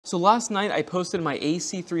So last night I posted my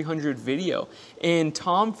AC300 video, and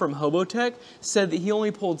Tom from Hobotech said that he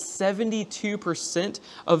only pulled 72%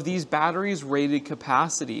 of these batteries' rated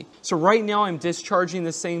capacity. So right now I'm discharging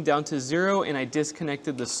this thing down to 0, and I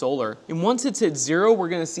disconnected the solar. And once it's at 0, we're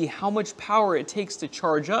gonna see how much power it takes to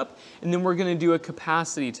charge up, and then we're gonna do a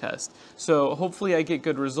capacity test. So hopefully I get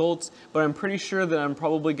good results, but I'm pretty sure that I'm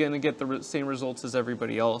probably gonna get the same results as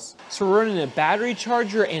everybody else. So we're running a battery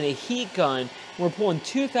charger and a heat gun. We're pulling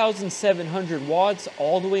 2,700 watts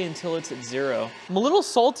all the way until it's at 0. I'm a little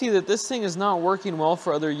salty that this thing is not working well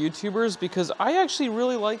for other YouTubers because I actually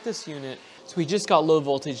really like this unit. So we just got low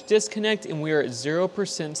voltage disconnect and we are at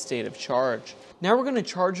 0% state of charge. Now we're gonna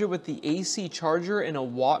charge it with the AC charger and a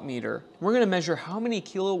watt meter. We're gonna measure how many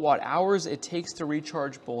kilowatt hours it takes to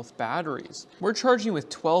recharge both batteries. We're charging with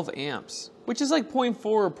 12 amps, which is like 0.4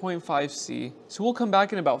 or 0.5 C. So we'll come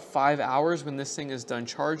back in about 5 hours when this thing is done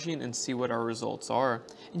charging and see what our results are.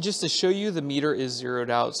 And just to show you, the meter is zeroed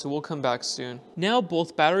out, so we'll come back soon. Now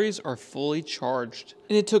both batteries are fully charged.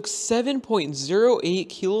 And it took 7.08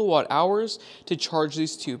 kilowatt hours to charge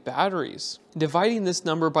these two batteries. Dividing this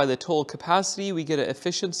number by the total capacity, we get an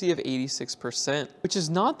efficiency of 86%, which is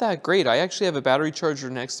not that great. I actually have a battery charger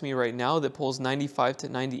next to me right now that pulls 95 to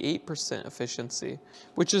 98% efficiency,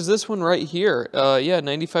 which is this one right here. Yeah,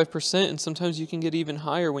 95%, and sometimes you can get even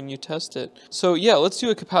higher when you test it. So yeah, let's do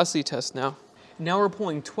a capacity test now. Now we're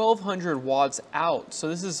pulling 1,200 watts out, so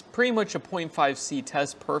this is pretty much a 0.5 C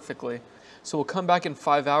test perfectly. So we'll come back in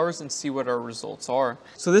 5 hours and see what our results are.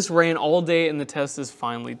 So this ran all day and the test is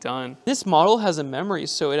finally done. This model has a memory,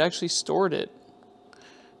 so it actually stored it.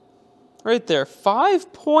 Right there,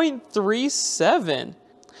 5.37.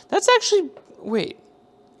 That's actually, wait,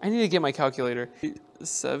 I need to get my calculator.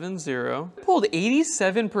 70. Pulled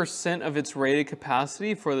 87% of its rated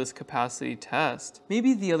capacity for this capacity test.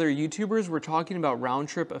 Maybe the other YouTubers were talking about round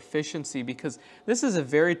trip efficiency because this is a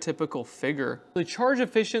very typical figure. The charge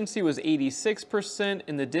efficiency was 86%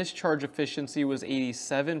 and the discharge efficiency was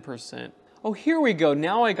 87%. Oh, here we go.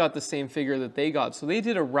 Now I got the same figure that they got. So they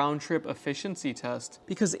did a round trip efficiency test.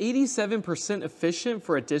 Because 87% efficient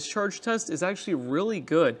for a discharge test is actually really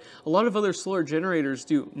good. A lot of other solar generators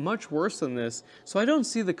do much worse than this. So I don't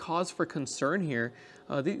see the cause for concern here.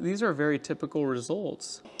 These are very typical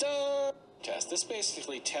results. Test. This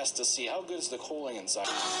basically tests to see how good is the cooling inside.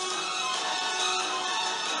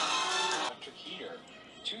 Electric heater,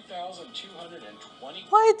 2,220.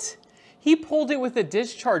 What? He pulled it with a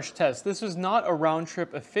discharge test. This was not a round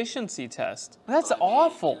trip efficiency test. That's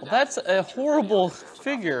awful. That's a horrible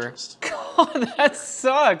figure. God, that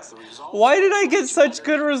sucks. Why did I get such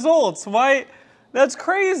good results? Why? That's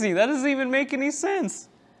crazy. That doesn't even make any sense.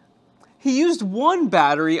 He used one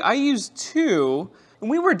battery, I used two, and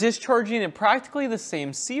we were discharging at practically the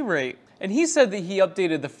same C rate. And he said that he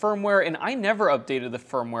updated the firmware, and I never updated the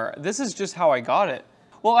firmware. This is just how I got it.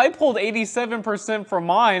 Well, I pulled 87% for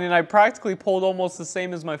mine, and I practically pulled almost the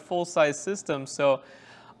same as my full-size system, so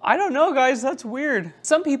I don't know, guys, that's weird.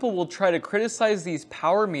 Some people will try to criticize these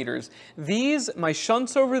power meters. These, my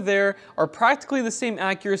shunts over there, are practically the same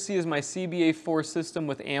accuracy as my CBA4 system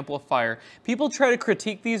with amplifier. People try to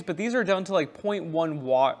critique these, but these are down to like 0.1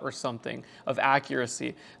 watt or something of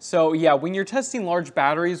accuracy. So yeah, when you're testing large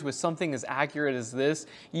batteries with something as accurate as this,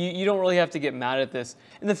 you don't really have to get mad at this.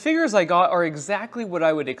 And the figures I got are exactly what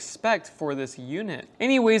I would expect for this unit.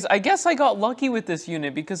 Anyways, I guess I got lucky with this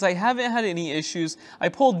unit because I haven't had any issues. I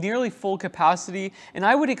pulled nearly full capacity, and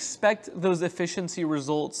I would expect those efficiency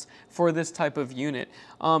results for this type of unit.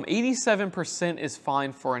 87% is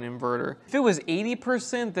fine for an inverter. If it was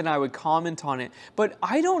 80%, then I would comment on it, but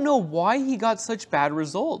I don't know why he got such bad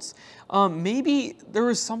results. Maybe there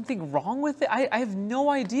was something wrong with it. I have no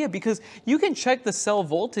idea, because you can check the cell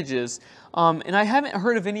voltages, and I haven't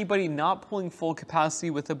heard of anybody not pulling full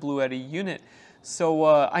capacity with a Bluetti unit. So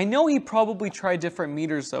I know he probably tried different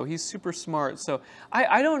meters though. He's super smart. So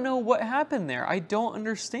I don't know what happened there. I don't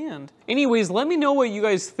understand. Anyways, let me know what you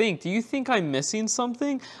guys think. Do you think I'm missing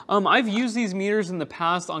something? I've used these meters in the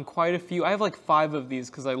past on quite a few. I have like 5 of these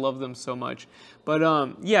because I love them so much. But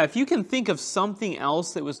yeah, if you can think of something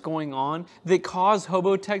else that was going on that caused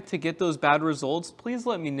Hobotech to get those bad results, please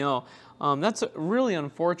let me know. That's really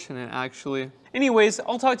unfortunate, actually. Anyways,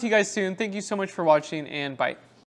 I'll talk to you guys soon. Thank you so much for watching, and bye.